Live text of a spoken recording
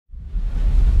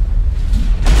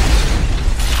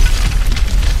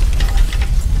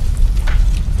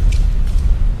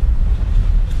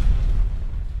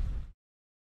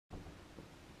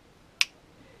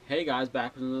Hey guys,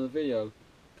 back with another video.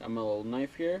 Got my little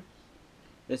knife here.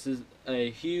 This is a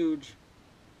huge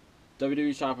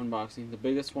WWE shop unboxing, the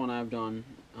biggest one I've done,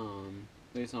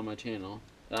 biggest on my channel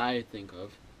that I think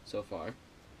of so far.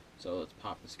 So let's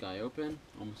pop this guy open.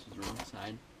 Almost was the wrong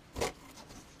side.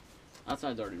 That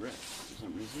side's already ripped for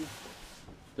some reason.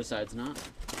 This side's not.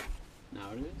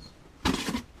 Now it is.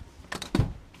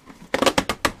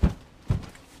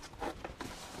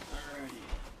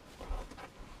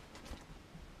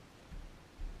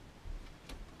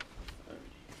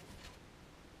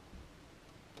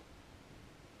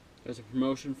 There's a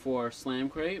promotion for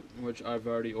𝓔𝓻𝓲𝓬, which I've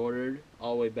already ordered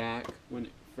all the way back when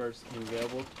it first came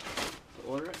available to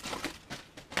order it.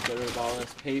 Get rid of all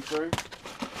this paper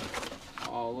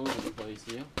all over the place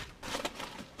here.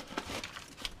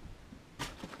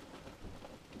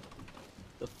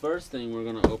 The first thing we're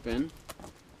going to open,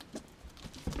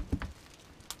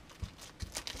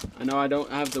 I know I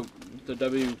don't have the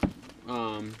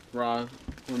Raw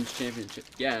Women's Championship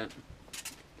yet.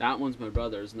 That one's my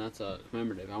brother's, and that's a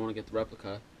commemorative. I want to get the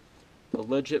replica. The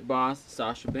Legit Boss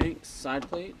Sasha Banks side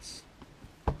plates.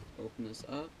 Open this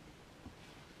up.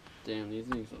 Damn, these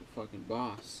things are fucking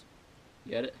boss.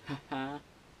 Get it? Haha.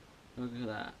 Look at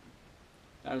that.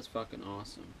 That is fucking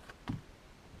awesome.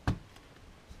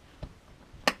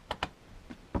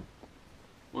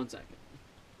 One second.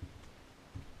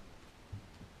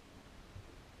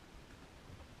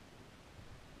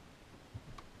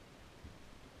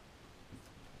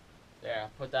 There,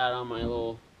 put that on my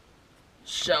little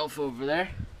shelf over there.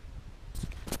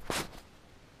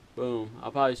 Boom.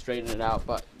 I'll probably straighten it out,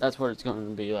 but that's what it's going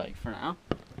to be like for now.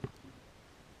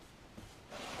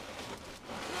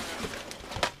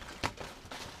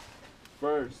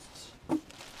 First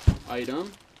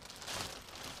item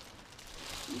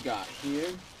we got here,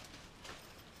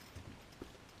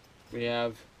 we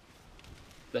have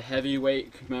the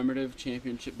heavyweight commemorative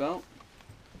championship belt.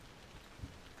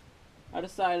 I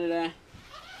decided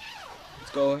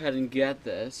let's go ahead and get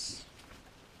this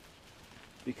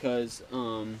because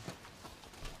the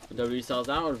WWE sells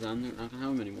out of them. They're not gonna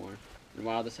have them anymore. And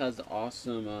wow, this has the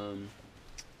awesome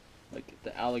like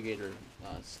the alligator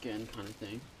skin kind of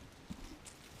thing.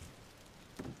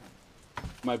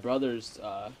 My brother's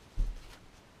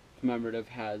commemorative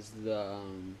has the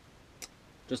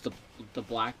just the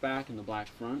black back and the black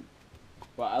front,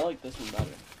 but I like this one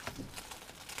better.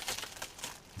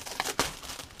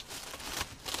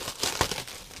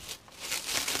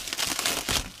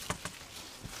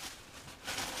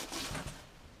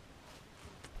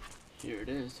 Here it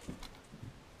is.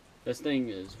 This thing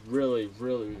is really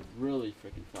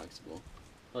freaking flexible.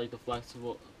 I like the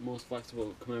most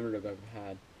flexible commemorative I've ever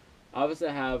had. Obviously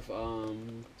I have 3,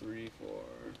 4,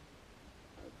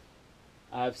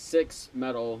 I have 6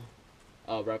 metal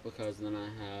replicas, and then I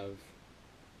have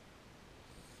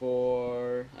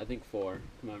 4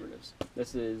 commemoratives.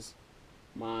 This is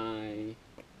my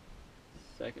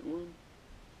 2nd one?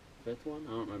 5th one?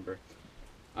 I don't remember.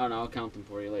 I don't know, I'll count them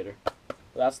for you later.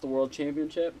 That's the World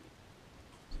Championship.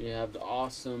 So you have the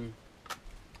awesome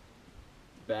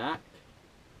back,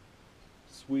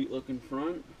 sweet looking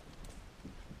front,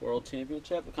 World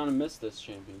Championship. I kind of missed this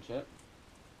championship.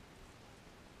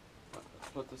 Let's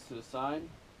put this to the side.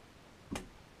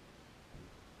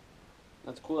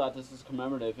 That's cool that this is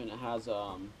commemorative, and it has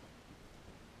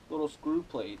little screw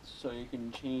plates so you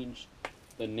can change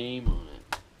the name on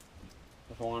it.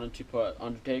 If I wanted to put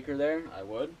Undertaker there, I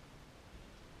would.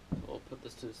 So we'll put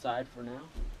this to the side for now.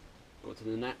 Go to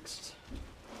the next.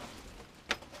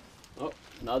 Oh,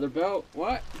 another belt.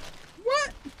 What?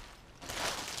 What?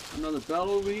 Another belt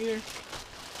over here.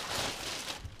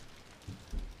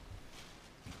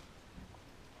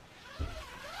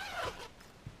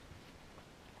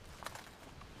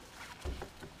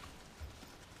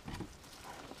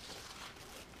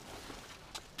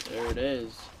 There it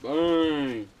is.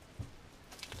 Bang!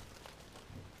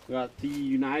 We got the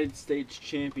United States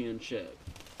Championship.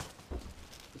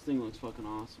 This thing looks fucking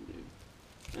awesome, dude.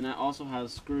 And it also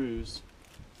has screws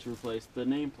to replace the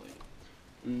nameplate.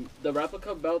 And the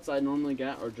replica belts I normally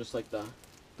get are just like the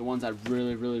ones I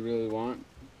really want.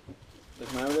 The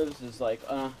commemoratives is like,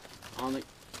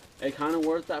 it kind of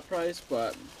worth that price,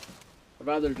 but I'd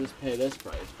rather just pay this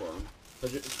price for them.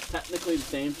 Because it's technically the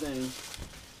same thing,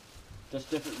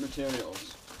 just different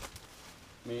materials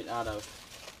made out of.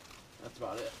 That's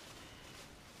about it.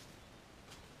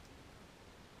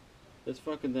 This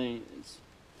fucking thing is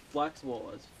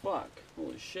flexible as fuck.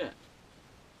 Holy shit.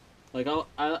 Like,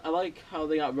 I like how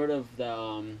they got rid of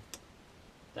the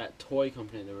that toy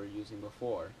company they were using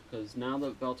before, because now the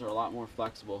belts are a lot more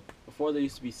flexible. Before they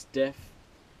used to be stiff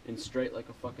and straight like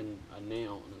a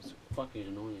nail, and it's fucking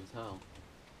annoying as hell.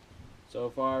 So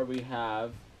far we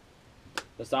have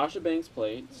the Sasha Banks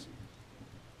plates,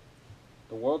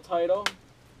 the world title,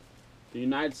 the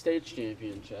United States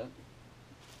Championship.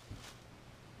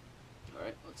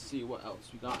 Alright, let's see what else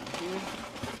we got here.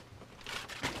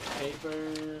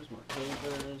 Papers, more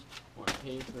papers, more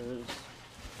papers.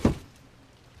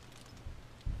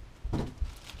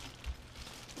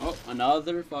 Oh,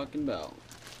 another fucking belt.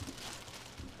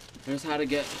 Here's how to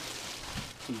get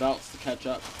some belts to catch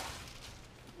up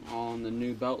on the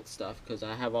new belt stuff, because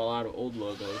I have a lot of old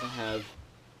logos. I have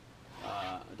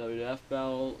a WWF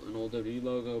belt, an old WWE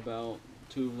logo belt,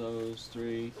 2 of those,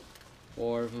 3,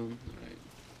 4 of them. Alright.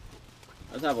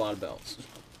 I just have a lot of belts.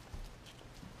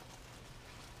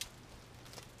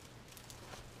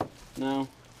 Now,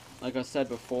 like I said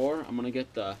before, I'm gonna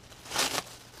get the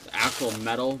actual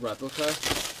metal replica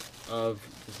of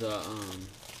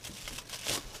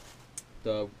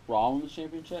the Raw Women's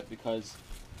Championship because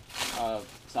of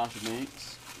Sasha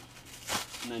Banks,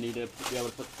 and I need to be able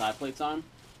to put the side plates on,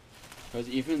 because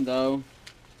even though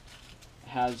it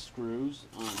has screws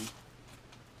on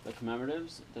the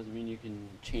commemoratives, it doesn't mean you can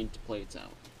change the plates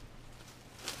out,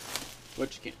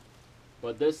 which you can.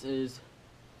 But this is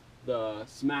the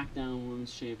SmackDown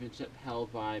Women's Championship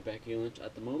held by Becky Lynch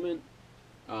at the moment.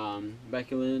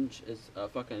 Becky Lynch is a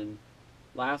fucking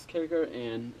last kicker,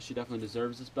 and she definitely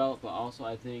deserves this belt, but also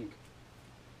I think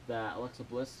that Alexa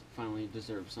Bliss finally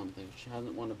deserves something. She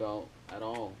hasn't won a belt at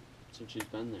all since she's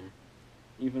been there.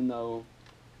 Even though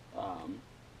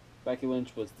Becky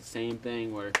Lynch was the same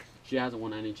thing, where she hasn't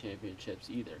won any championships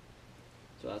either.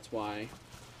 So that's why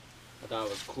I thought it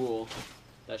was cool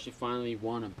that she finally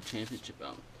won a championship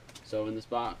belt. So in this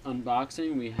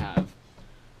unboxing, we have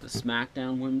the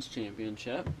SmackDown Women's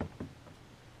Championship,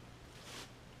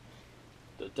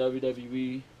 the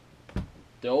WWE,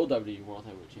 the old WWE World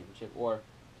Heavyweight Championship, or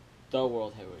the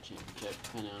World Heavyweight Championship,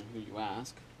 depending on who you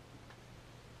ask,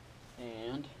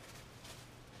 and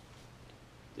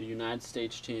the United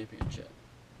States Championship.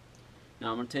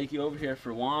 Now I'm going to take you over here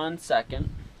for 1 second.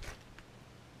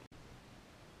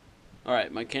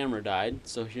 Alright, my camera died,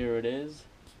 so here it is.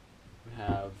 We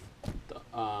have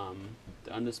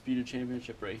the Undisputed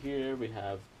Championship right here. We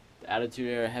have the Attitude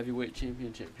Era Heavyweight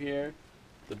Championship here.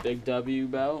 The Big W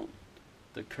belt.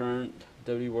 The current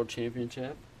WWE World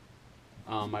Championship.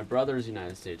 My brother's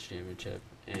United States Championship.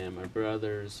 And my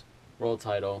brother's world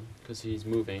title, because he's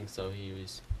moving, so he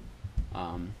was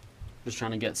just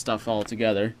trying to get stuff all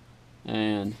together.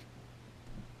 And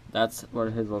that's where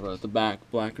his logo is. The back,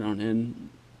 background, and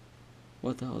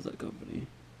what the hell is that company?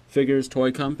 Figures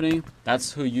Toy Company.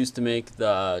 That's who used to make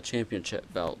the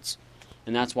championship belts,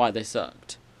 and that's why they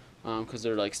sucked, because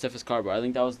they're like stiff as cardboard. I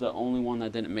think that was the only one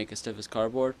that didn't make as stiff as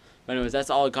cardboard. But anyways, that's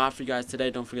all I got for you guys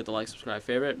today. Don't forget to like, subscribe,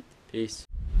 favorite. Peace.